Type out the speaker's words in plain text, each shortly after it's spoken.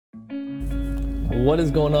What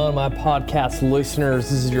is going on, my podcast listeners?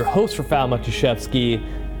 This is your host, Rafal Maktushevsky,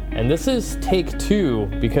 and this is take 2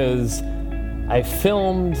 because I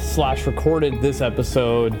filmed / recorded this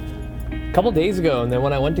episode a couple days ago, and then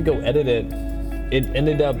when I went to go edit it, it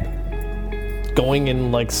ended up going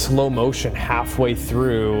in like slow motion halfway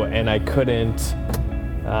through, and I couldn't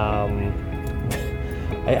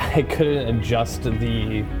I couldn't adjust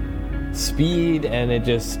the speed, and it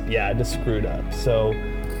just screwed up. So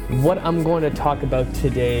what I'm going to talk about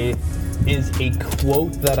today is a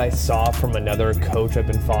quote that I saw from another coach I've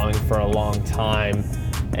been following for a long time,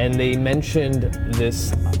 and they mentioned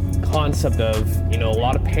this concept of, a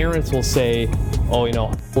lot of parents will say,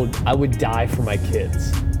 I would die for my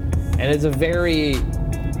kids. And it's a very,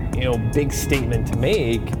 big statement to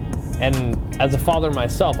make. And as a father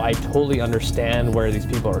myself, I totally understand where these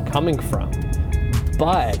people are coming from.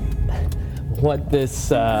 But what this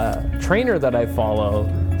trainer that I follow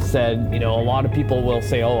said, a lot of people will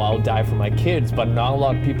say, I'll die for my kids, but not a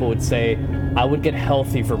lot of people would say, I would get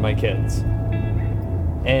healthy for my kids.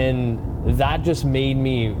 And that just made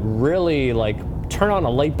me really turn on a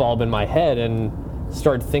light bulb in my head and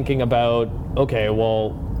start thinking about, okay,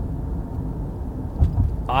 well,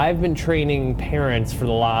 I've been training parents for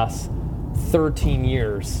the last 13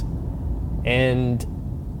 years, and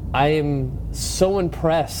I am so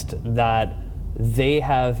impressed that they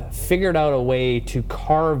have figured out a way to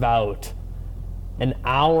carve out an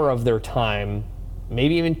hour of their time,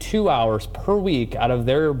 maybe even 2 hours per week out of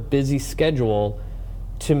their busy schedule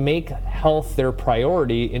to make health their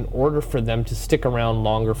priority in order for them to stick around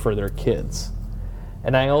longer for their kids.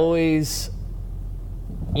 And I always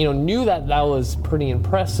knew that was pretty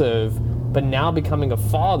impressive, but now becoming a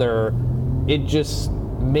father, it just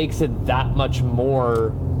makes it that much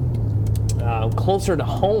more closer to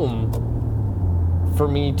home for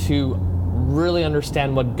me to really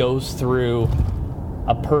understand what goes through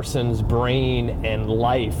a person's brain and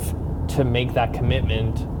life to make that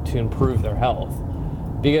commitment to improve their health.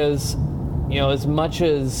 Because, as much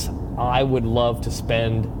as I would love to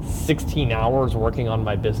spend 16 hours working on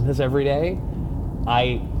my business every day,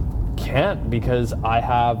 I can't, because I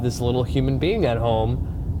have this little human being at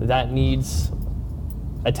home that needs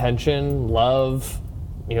attention, love,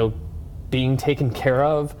 being taken care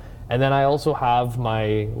of. And then I also have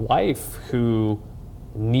my wife who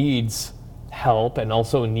needs help and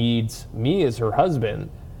also needs me as her husband.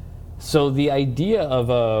 So the idea of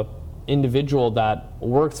a individual that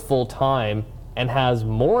works full time and has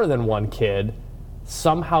more than one kid,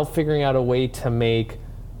 somehow figuring out a way to make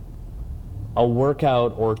a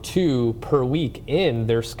workout or two per week in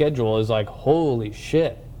their schedule is like, holy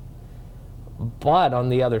shit. But on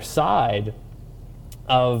the other side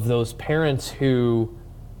of those parents who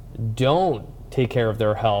don't take care of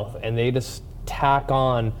their health and they just tack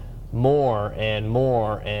on more and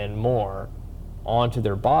more and more onto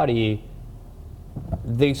their body,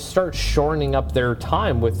 they start shortening up their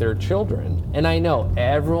time with their children. And I know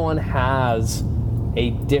everyone has a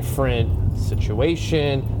different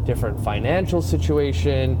situation, different financial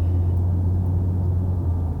situation,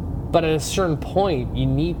 but at a certain point, you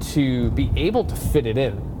need to be able to fit it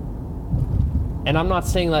in. And I'm not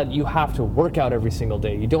saying that you have to work out every single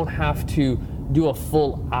day. You don't have to do a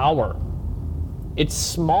full hour. It's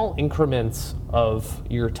small increments of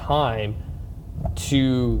your time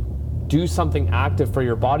to do something active for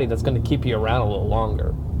your body that's going to keep you around a little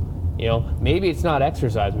longer. Maybe it's not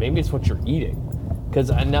exercise, maybe it's what you're eating. Because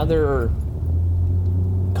another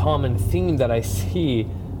common theme that I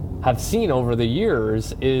have seen over the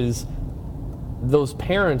years is those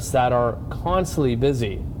parents that are constantly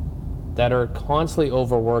busy, that are constantly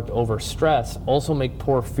overworked, overstressed, also make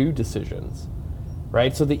poor food decisions,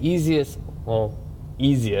 right? So the easier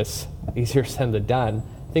said than done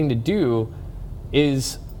thing to do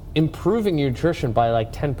is improving your nutrition by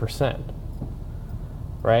 10%,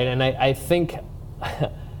 right? And I think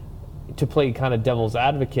to play kind of devil's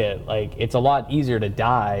advocate, it's a lot easier to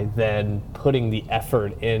die than putting the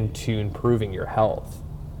effort into improving your health.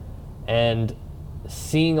 And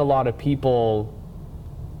seeing a lot of people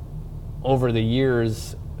over the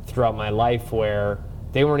years throughout my life where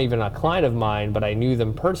they weren't even a client of mine, but I knew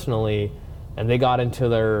them personally, and they got into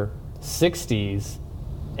their 60s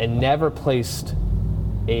and never placed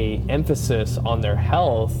a emphasis on their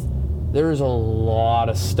health, there's a lot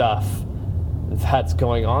of stuff that's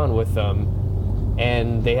going on with them,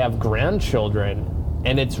 and they have grandchildren,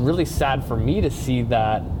 and it's really sad for me to see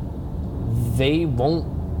that they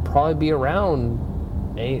won't probably be around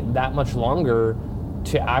that much longer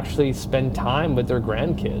to actually spend time with their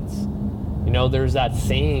grandkids. There's that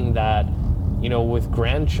saying that, with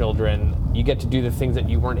grandchildren, you get to do the things that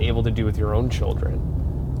you weren't able to do with your own children.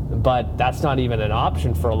 But that's not even an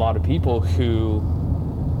option for a lot of people who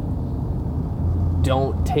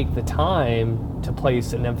don't take the time to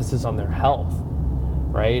place an emphasis on their health,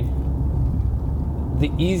 right?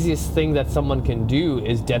 The easiest thing that someone can do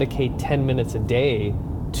is dedicate 10 minutes a day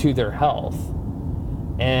to their health.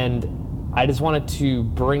 And I just wanted to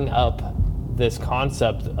bring up this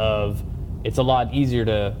concept of it's a lot easier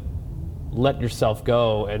to let yourself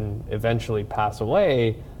go and eventually pass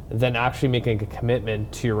away than actually making a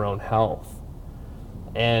commitment to your own health.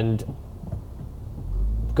 And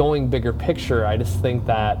going bigger picture, I just think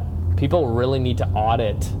that people really need to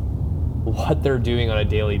audit what they're doing on a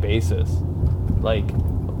daily basis. Like,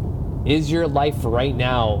 is your life right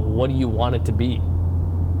now, what do you want it to be?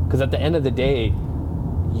 Because at the end of the day,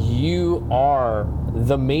 you are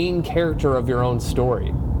the main character of your own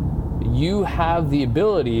story. You have the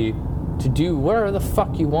ability to do whatever the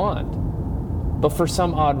fuck you want. But for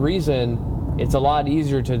some odd reason, it's a lot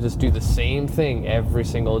easier to just do the same thing every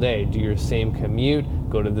single day. Do your same commute,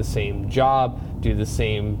 go to the same job, do the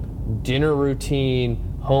same dinner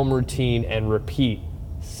routine, home routine, and repeat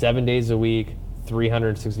 7 days a week,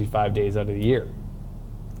 365 days out of the year.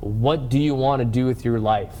 What do you want to do with your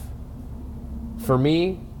life? For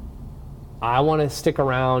me, I want to stick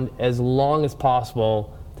around as long as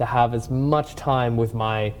possible to have as much time with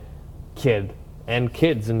my kid and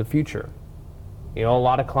kids in the future. You know, a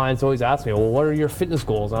lot of clients always ask me, well, what are your fitness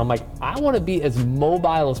goals? And I'm like, I want to be as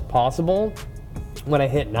mobile as possible when I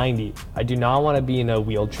hit 90. I do not want to be in a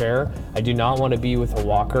wheelchair. I do not want to be with a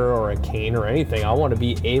walker or a cane or anything. I want to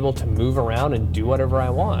be able to move around and do whatever I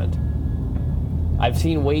want. I've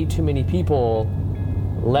seen way too many people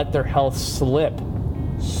let their health slip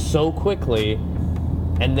so quickly,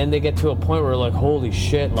 and then they get to a point where like, holy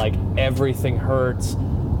shit, like everything hurts.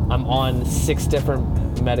 I'm on 6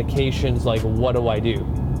 different medications, like what do I do?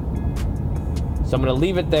 So I'm gonna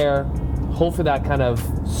leave it there. Hopefully that kind of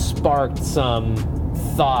sparked some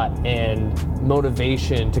thought and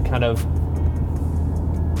motivation to kind of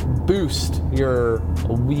boost your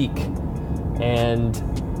week and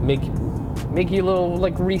make you a little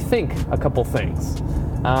like rethink a couple things.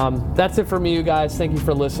 That's it for me, you guys. Thank you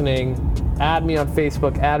for listening. Add me on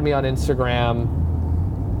Facebook, add me on Instagram.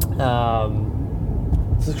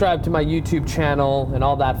 Subscribe to my YouTube channel and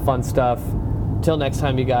all that fun stuff. Till next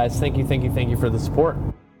time, you guys, thank you for the support.